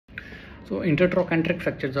So intertrochanteric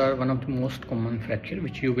fractures are one of the most common fracture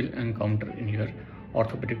which you will encounter in your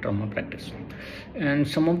orthopedic trauma practice, and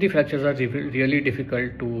some of the fractures are really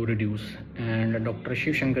difficult to reduce, and Dr.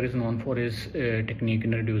 Shiv Shankar is known for his technique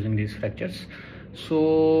in reducing these fractures.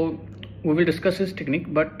 So we will discuss his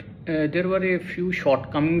technique, but there were a few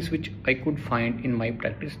shortcomings which I could find in my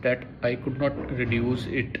practice that I could not reduce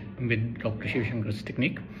it with Dr. Shiv Shankar's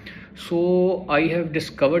technique. So I have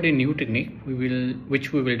discovered a new technique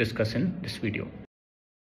which we will discuss in this video.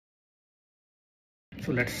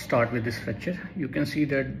 So let's start with this fracture. You can see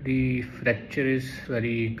that the fracture is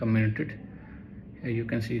very comminuted. Here you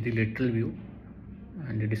can see the lateral view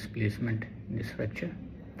and the displacement in this fracture.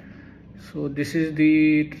 So this is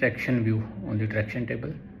the traction view on the traction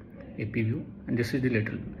table, AP view, and this is the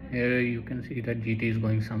lateral view. Here you can see that GT is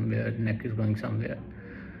going somewhere, neck is going somewhere.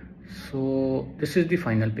 So this is the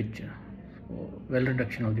final picture. So well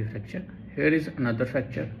reduction of the fracture. Here is another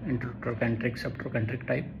fracture, intertrochanteric, subtrochanteric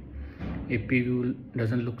type. AP view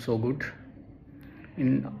doesn't look so good.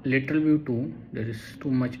 In lateral view too, there is too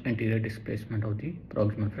much anterior displacement of the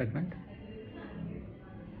proximal fragment.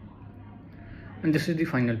 And this is the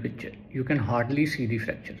final picture. You can hardly see the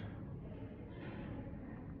fracture.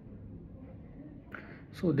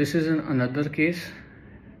 So this is another case,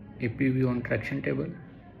 AP view on traction table,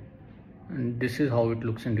 and this is how it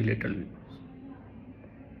looks in the lateral view.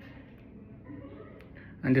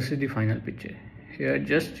 And this is the final picture. Here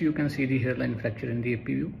just you can see the hairline fracture in the AP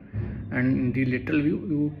view, and in the lateral view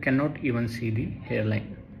you cannot even see the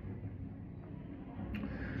hairline.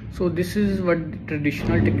 So this is what the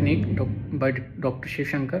traditional technique by Dr. Shiv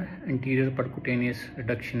Shankar, anterior percutaneous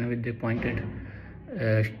reduction with the pointed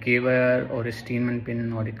K-wire or a Steinman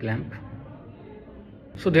pin or a clamp.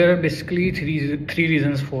 So there are basically three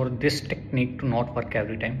reasons for this technique to not work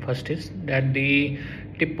every time. First is that the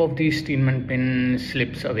tip of the Steinman pin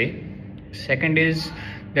slips away. Second is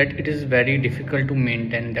that it is very difficult to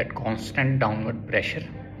maintain that constant downward pressure.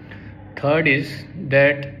 Third is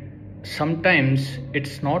that sometimes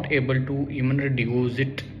it's not able to even reduce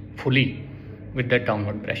it fully with that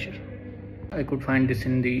downward pressure. I could find this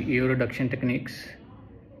in the AO reduction techniques,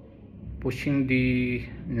 pushing the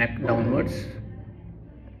neck downwards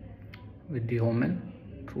with the Homan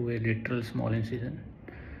through a lateral small incision,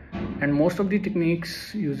 and most of the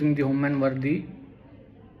techniques using the Homan were the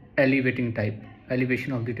elevating type,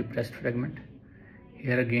 elevation of the depressed fragment.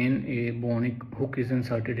 Here again a bonic hook is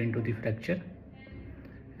inserted into the fracture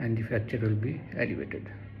and the fracture will be elevated.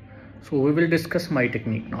 So we will discuss my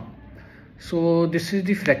technique now. So this is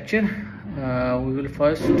the fracture. We will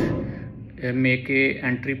first make a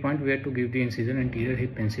entry point where to give the incision, anterior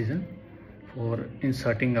hip incision, for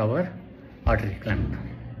inserting our artery clamp.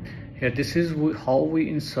 Here this is how we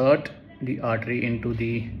insert the artery into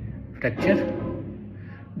the fracture.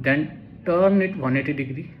 Then turn it 180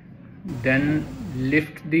 degree, then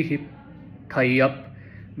lift the hip thigh up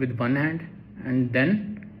with one hand and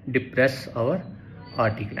then depress our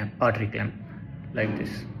artery clamp like this.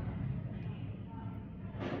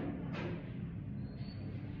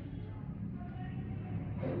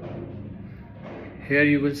 Here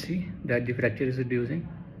you will see that the fracture is reducing,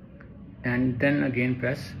 and then again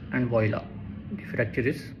press and voila, the fracture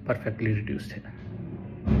is perfectly reduced here.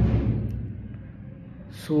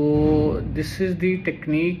 So this is the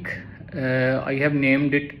technique. I have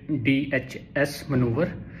named it DHS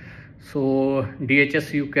Maneuver. So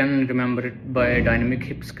DHS, you can remember it by dynamic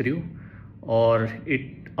hip screw, or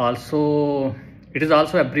it is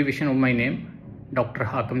also abbreviation of my name, Dr.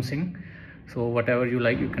 Hakam Singh. So whatever you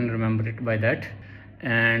like, you can remember it by that.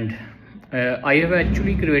 And I have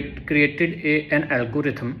actually created an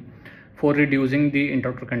algorithm for reducing the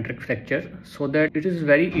intertrochanteric fracture, so that it is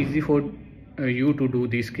very easy for you to do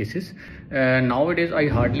these cases. Nowadays I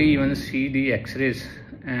hardly even see the x-rays,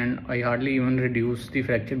 and I hardly even reduce the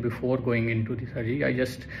fracture before going into the surgery. I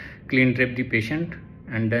just clean drape the patient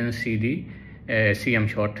and then see the CM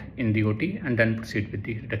shot in the OT, and then proceed with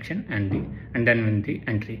the reduction and then win the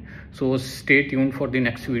entry. So stay tuned for the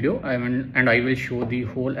next video, and I will show the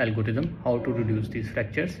whole algorithm how to reduce these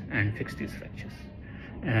fractures and fix these fractures.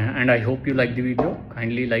 And I hope you like the video.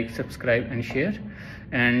 Kindly like, subscribe and share,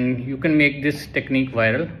 and you can make this technique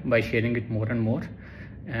viral by sharing it more and more.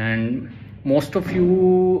 And most of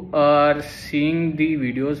you are seeing the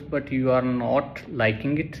videos but you are not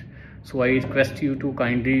liking it, so I request you to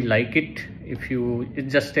kindly like it.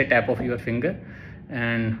 It's just a tap of your finger,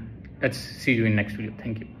 and let's see you in next video.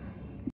 Thank you.